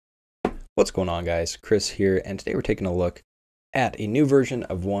What's going on, guys? Chris here, and today we're taking a look at a new version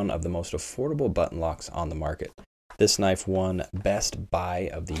of one of the most affordable button locks on the market. This knife won Best Buy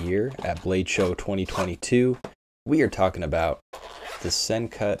of the Year at Blade Show 2022. We are talking about the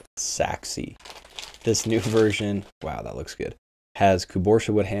Sencut Saxi. This new version, wow, that looks good, has Kuborsha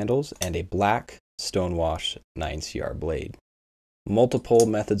wood handles and a black stonewash 9CR blade. Multiple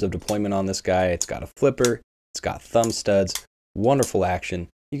methods of deployment on this guy. It's got a flipper, it's got thumb studs, wonderful action.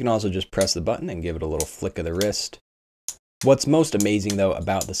 You can also just press the button and give it a little flick of the wrist. What's most amazing though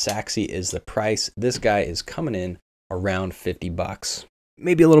about the Saxi is the price. This guy is coming in around 50 bucks.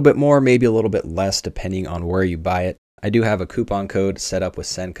 Maybe a little bit more, maybe a little bit less depending on where you buy it. I do have a coupon code set up with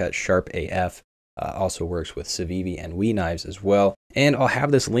Sencut Sharp AF. Also works with Civivi and WE knives as well. And I'll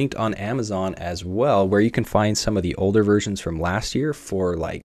have this linked on Amazon as well, where you can find some of the older versions from last year for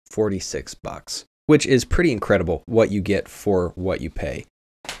like 46 bucks, which is pretty incredible what you get for what you pay.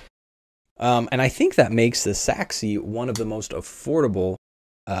 And I think that makes the Saxi one of the most affordable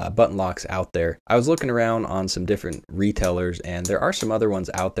button locks out there. I was looking around on some different retailers, and there are some other ones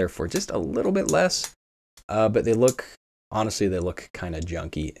out there for just a little bit less, but they look, honestly, they look kind of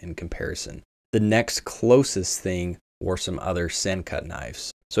junky in comparison. The next closest thing were some other Sencut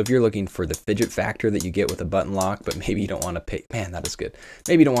knives. So if you're looking for the fidget factor that you get with a button lock, but maybe you don't want to pay, man, that is good.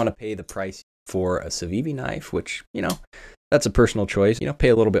 Maybe you don't want to pay the price for a Civivi knife, which, you know, that's a personal choice. You know, pay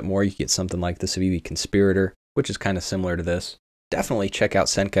a little bit more, you get something like the Civivi Conspirator, which is kind of similar to this. Definitely check out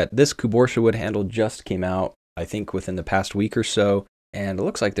Sencut. This Kuborsha wood handle just came out, I think, within the past week or so, and it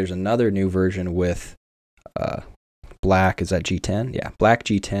looks like there's another new version with black, is that G10? Yeah, black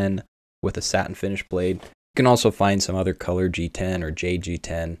G10 with a satin finish blade. You can also find some other color G10 or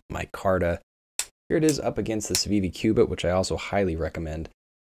JG10, micarta. Here it is up against the Civivi Cubit, which I also highly recommend.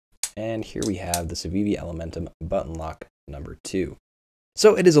 And here we have the Civivi Elementum button lock number 2.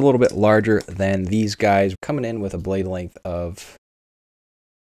 So it is a little bit larger than these guys, coming in with a blade length of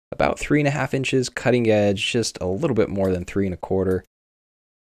about 3.5 inches, cutting edge just a little bit more than 3.25.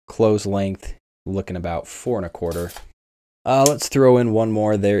 Close length looking about 4.25. Let's throw in one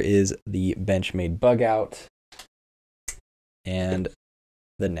more. There is the Benchmade Bug Out and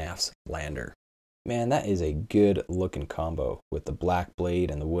the NAFS Lander. Man, that is a good looking combo with the black blade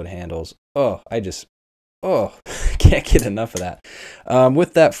and the wood handles. Oh, can't get enough of that.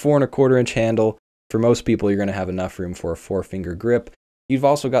 With that 4.25 inch handle, for most people, you're going to have enough room for a 4-finger grip. You've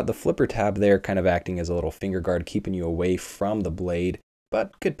also got the flipper tab there, kind of acting as a little finger guard, keeping you away from the blade,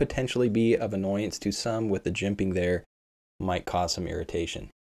 but could potentially be of annoyance to some with the jimping there. Might cause some irritation.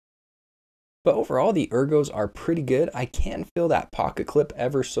 But overall, the ergos are pretty good. I can feel that pocket clip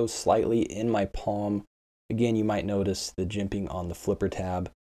ever so slightly in my palm. Again, you might notice the jimping on the flipper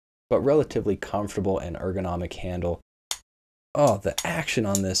tab, but relatively comfortable and ergonomic handle. Oh, the action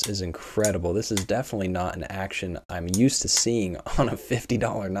on this is incredible. This is definitely not an action I'm used to seeing on a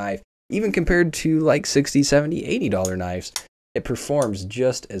 $50 knife. Even compared to like $60, $70, $80 knives, it performs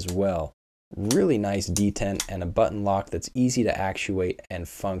just as well. Really nice detent and a button lock that's easy to actuate and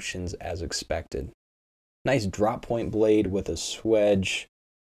functions as expected. Nice drop point blade with a swedge.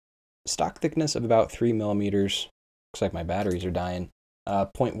 Stock thickness of about 3 millimeters. Looks like my batteries are dying.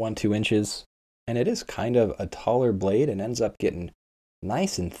 0.12 inches. And it is kind of a taller blade and ends up getting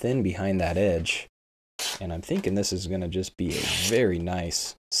nice and thin behind that edge. And I'm thinking this is going to just be a very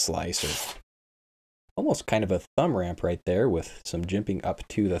nice slicer. Almost kind of a thumb ramp right there with some jimping up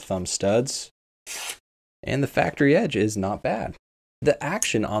to the thumb studs. And the factory edge is not bad. The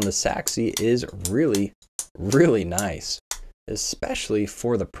action on the Saxi is really, really nice, especially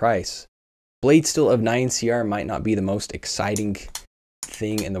for the price. Blade steel of 9CR might not be the most exciting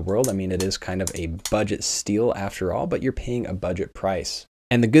thing in the world. I mean, it is kind of a budget steel after all, but you're paying a budget price.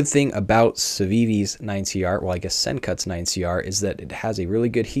 And the good thing about Civivi's 9CR, well, I guess Sencut's 9CR, is that it has a really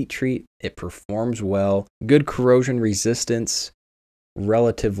good heat treat. It performs well, good corrosion resistance,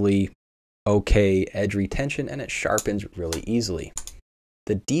 relatively okay edge retention, and it sharpens really easily.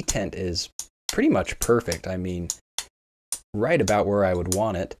 The detent is pretty much perfect. I mean, right about where I would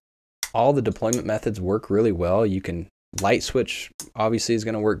want it. All the deployment methods work really well. You can light switch, obviously, is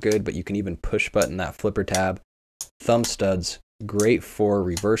going to work good, but you can even push button that flipper tab. Thumb studs, great for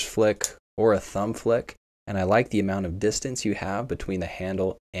reverse flick or a thumb flick, and I like the amount of distance you have between the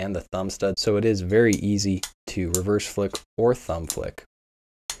handle and the thumb stud, so it is very easy to reverse flick or thumb flick.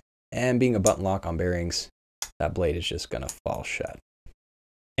 And being a button lock on bearings, that blade is just going to fall shut.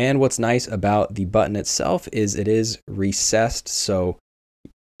 And what's nice about the button itself is it is recessed, so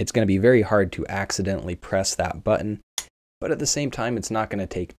it's going to be very hard to accidentally press that button, but at the same time, it's not going to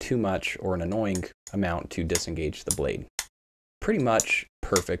take too much or an annoying amount to disengage the blade. Pretty much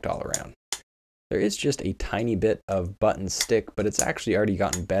perfect all around. There is just a tiny bit of button stick, but it's actually already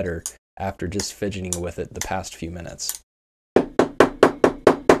gotten better after just fidgeting with it the past few minutes.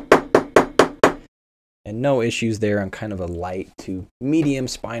 And no issues there on kind of a light to medium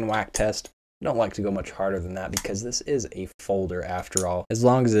spine whack test. I don't like to go much harder than that because this is a folder after all. As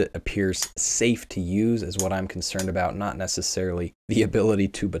long as it appears safe to use is what I'm concerned about, not necessarily the ability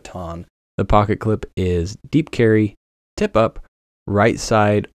to baton. The pocket clip is deep carry, tip up, right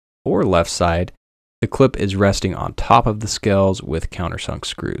side or left side. The clip is resting on top of the scales with countersunk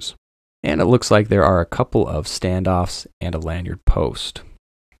screws. And it looks like there are a couple of standoffs and a lanyard post.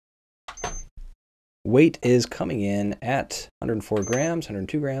 Weight is coming in at 104 grams,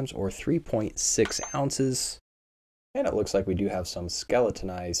 102 grams, or 3.6 ounces. And it looks like we do have some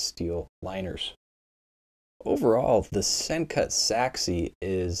skeletonized steel liners. Overall, the Sencut Saxi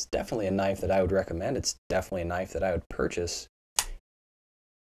is definitely a knife that I would recommend. It's definitely a knife that I would purchase.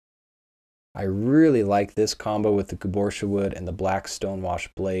 I really like this combo with the Guborsha wood and the black stonewash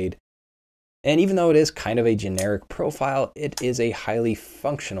blade. And even though it is kind of a generic profile, it is a highly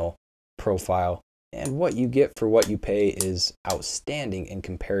functional profile. And what you get for what you pay is outstanding in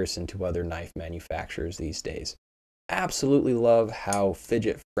comparison to other knife manufacturers these days. Absolutely love how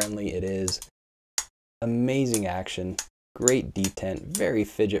fidget friendly it is. Amazing action, great detent, very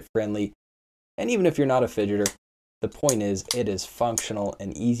fidget friendly. And even if you're not a fidgeter, the point is it is functional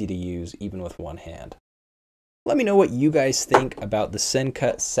and easy to use even with one hand. Let me know what you guys think about the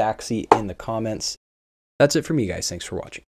Sencut Saxi in the comments. That's it for me, guys. Thanks for watching.